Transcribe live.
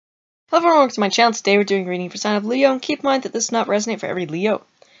Hello everyone, welcome to my channel. Today we're doing a reading for sign of Leo, and keep in mind that this does not resonate for every Leo. If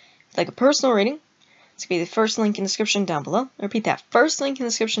you'd like a personal reading, it's going to be the first link in the description down below. I repeat that, first link in the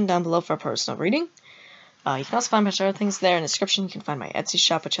description down below for a personal reading. You can also find a bunch of other things there in the description. You can find my Etsy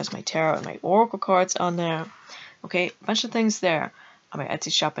shop, which has my tarot and my oracle cards on there. Okay, a bunch of things there on my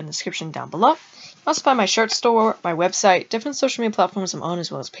Etsy shop in the description down below. You can also find my shirt store, my website, different social media platforms I'm on, as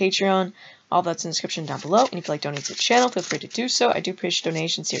well as Patreon. All that's in the description down below. And if you like donating to the channel, feel free to do so. I do appreciate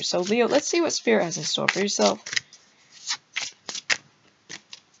donations here. So Leo, let's see what Spirit has in store for yourself.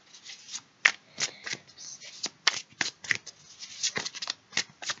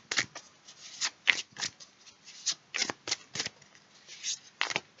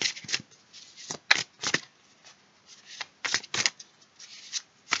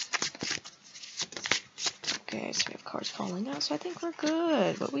 Okay, so we have cards falling out, so I think we're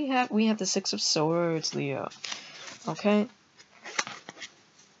good. What we have the Six of Swords, Leo. Okay.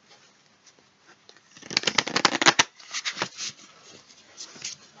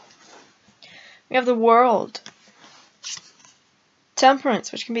 We have the World.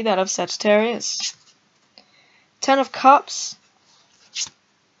 Temperance, which can be that of Sagittarius. Ten of Cups.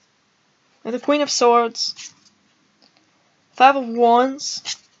 We have the Queen of Swords. Five of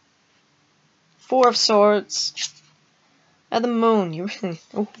Wands. Four of Swords. And the Moon. You really...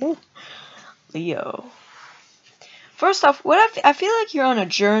 Ooh. Leo. First off, I feel like you're on a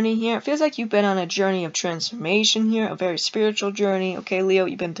journey here. It feels like you've been on a journey of transformation here, a very spiritual journey. Okay, Leo,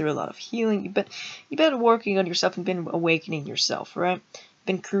 you've been through a lot of healing. You've been working on yourself and been awakening yourself, right?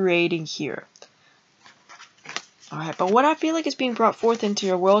 Been creating here. Alright, but what I feel like is being brought forth into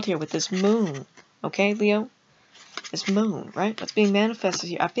your world here with this moon. Okay, Leo? This moon, right? What's being manifested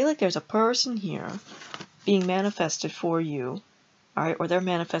here? I feel like there's a person here being manifested for you. Alright, or they're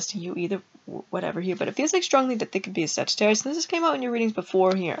manifesting you, either whatever here, but it feels like strongly that they could be a Sagittarius. And this came out in your readings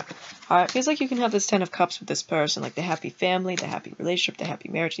before here. Alright, it feels like you can have this Ten of Cups with this person, like the happy family, the happy relationship, the happy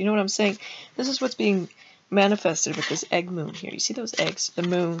marriage. You know what I'm saying? This is what's being manifested with this egg moon here. You see those eggs? The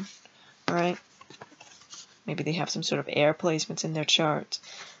moon. Alright? Maybe they have some sort of air placements in their chart.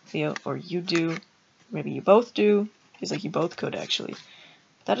 Leo, or you do. Maybe you both do. Feels like you both could, actually.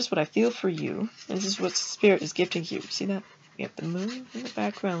 That is what I feel for you. And this is what Spirit is gifting you. See that? We have the moon in the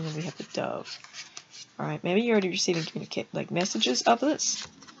background, and we have the dove. Alright, maybe you're already receiving messages of this.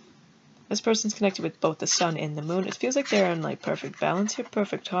 This person's connected with both the sun and the moon. It feels like they're in perfect balance here,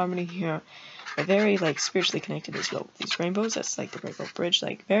 perfect harmony here. They're very spiritually connected as well. These rainbows, that's like the rainbow bridge,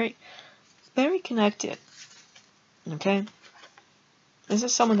 very, very connected. Okay? This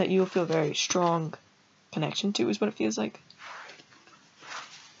is someone that you will feel very strong connection to, is what it feels like.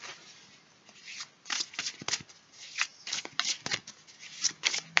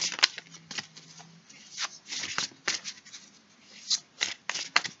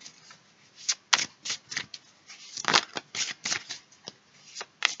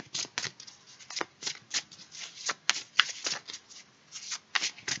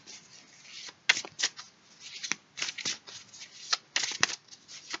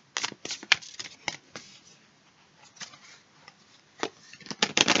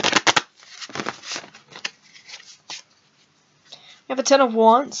 We have a Ten of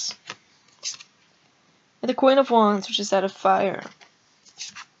Wands, and the Queen of Wands, which is that of fire,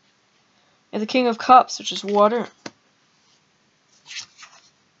 and the King of Cups, which is water,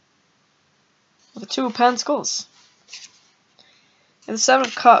 and the Two of Pentacles, and the Seven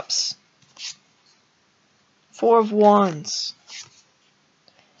of Cups, Four of Wands,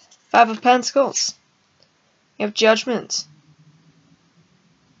 Five of Pentacles. You have Judgment.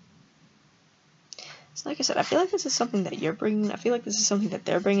 Like I said, I feel like this is something that you're bringing. I feel like this is something that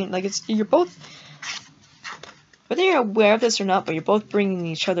they're bringing. You're both, whether you're aware of this or not, but you're both bringing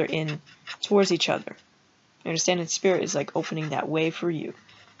each other in towards each other. You understand? And Spirit is opening that way for you.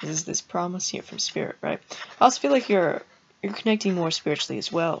 This is this promise here from Spirit, right? I also feel like you're connecting more spiritually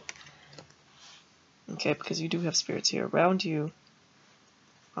as well. Okay, because you do have spirits here around you.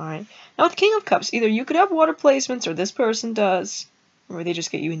 Alright. Now with King of Cups, either you could have water placements, or this person does, or they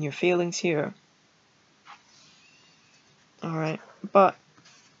just get you in your feelings here. Alright, but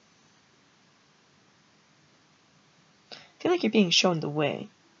I feel like you're being shown the way.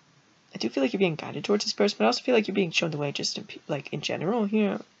 I do feel like you're being guided towards this person, but I also feel like you're being shown the way just in general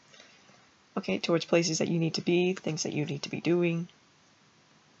here. Okay, towards places that you need to be, things that you need to be doing.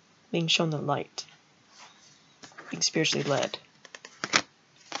 Being shown the light. Being spiritually led.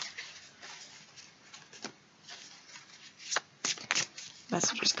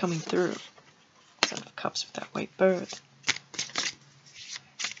 Messages coming through. Ten of Cups with that white bird.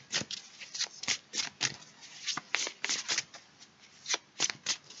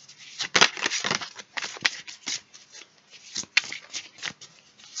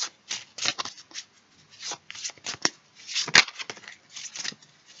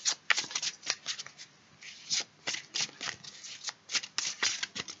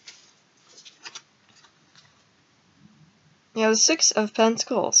 You have the Six of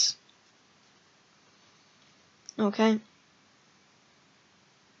Pentacles. Okay.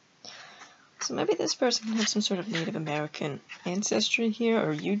 So maybe this person can have some sort of Native American ancestry here,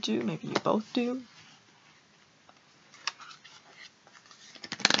 or you do, maybe you both do.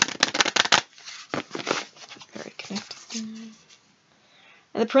 Very connected.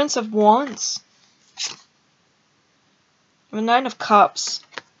 And the Prince of Wands. You have a Nine of Cups.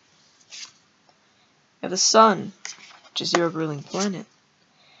 You have the Sun, which is your ruling planet.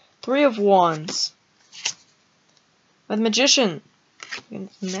 Three of Wands. With the Magician.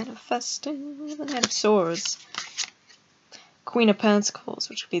 Manifesting. The Knight of Swords. Queen of Pentacles,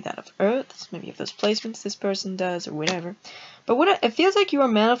 which would be that of Earth. Maybe if those placements this person does, or whatever. But it feels like you are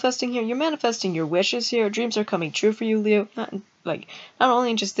manifesting here. You're manifesting your wishes here. Dreams are coming true for you, Leo. Not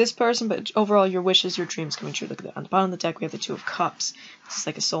only in just this person, but overall your wishes, your dreams coming true. Look at that. On the bottom of the deck, we have the Two of Cups. This is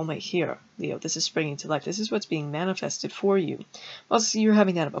like a soulmate here, Leo. This is springing to life. This is what's being manifested for you. Also, you're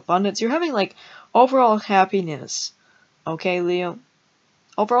having that of abundance. You're having, like, overall happiness. Okay, Leo?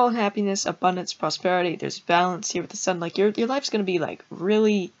 Overall happiness, abundance, prosperity. There's balance here with the Sun. Like, your life's going to be, like,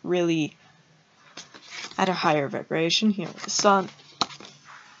 really, really at a higher vibration here with the Sun.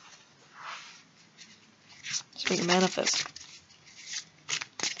 Just make it manifest.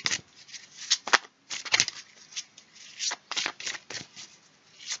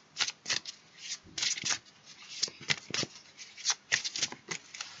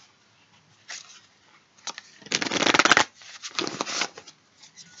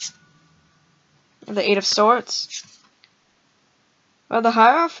 The Eight of Swords. Well, the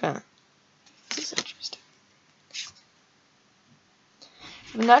Hierophant. This is interesting.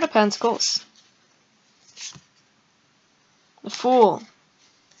 The Knight of Pentacles. The Fool.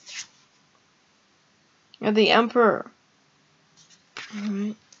 And the Emperor.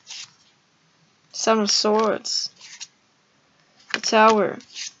 Alright. Seven of Swords. The Tower.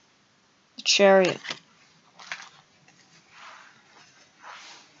 The Chariot.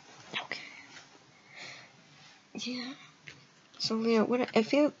 Yeah. So Leo, I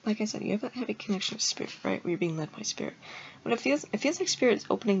feel, like I said, you have a heavy connection with Spirit, right? Where you're being led by Spirit. What it feels like Spirit is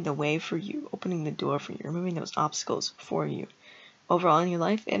opening the way for you, opening the door for you, removing those obstacles for you, overall in your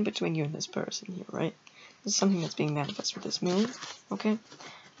life and between you and this person here, right? This is something that's being manifested with this moon, okay?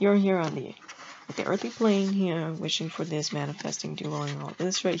 You're here on the earthly plane here, wishing for this, manifesting, doing all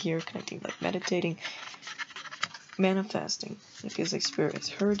this right here, connecting, like meditating, manifesting. It feels like Spirit has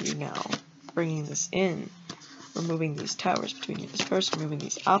heard you now, bringing this in. Removing these towers between you and this person, removing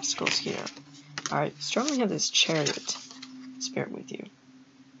these obstacles here. Alright, strongly have this Chariot Spirit with you.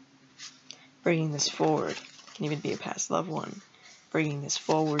 Bringing this forward. Can even be a past loved one. Bringing this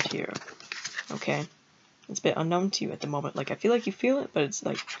forward here. Okay? It's a bit unknown to you at the moment. Like, I feel like you feel it, but it's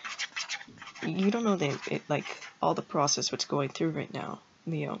like, you don't know like, all the process what's going through right now,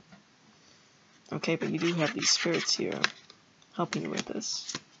 Leo. Okay, but you do have these spirits here helping you with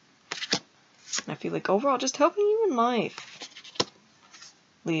this. I feel like overall just helping you in life,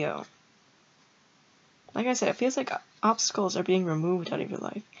 Leo. Like I said, it feels like obstacles are being removed out of your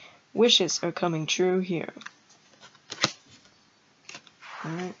life. Wishes are coming true here.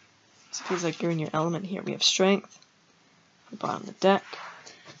 Alright. So it feels like you're in your element here. We have strength. At the bottom of the deck.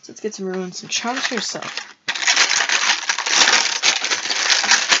 So let's get some runes, some charms for yourself.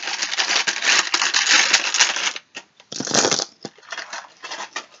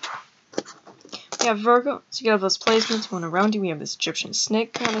 We have Virgo, so you have those placements, one around you. We have this Egyptian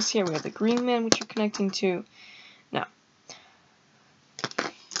snake goddess here. We have the green man, which you're connecting to. Now,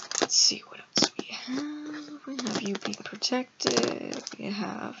 let's see what else we have. We have you being protected. We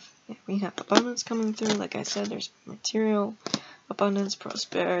have abundance coming through. Like I said, there's material abundance,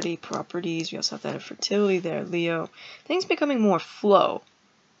 prosperity, properties. We also have that of fertility there, Leo. Things becoming more flow.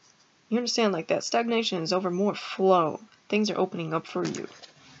 You understand, like that stagnation is over, more flow. Things are opening up for you.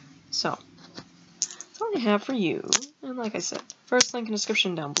 So, that's all I have for you. And like I said, first link in the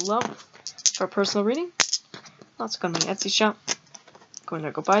description down below for a personal reading. Also go to my Etsy shop. Go in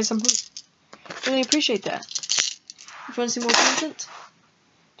there, go buy something. Really appreciate that. If you want to see more content,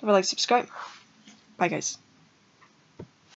 don't forget to like, subscribe. Bye guys.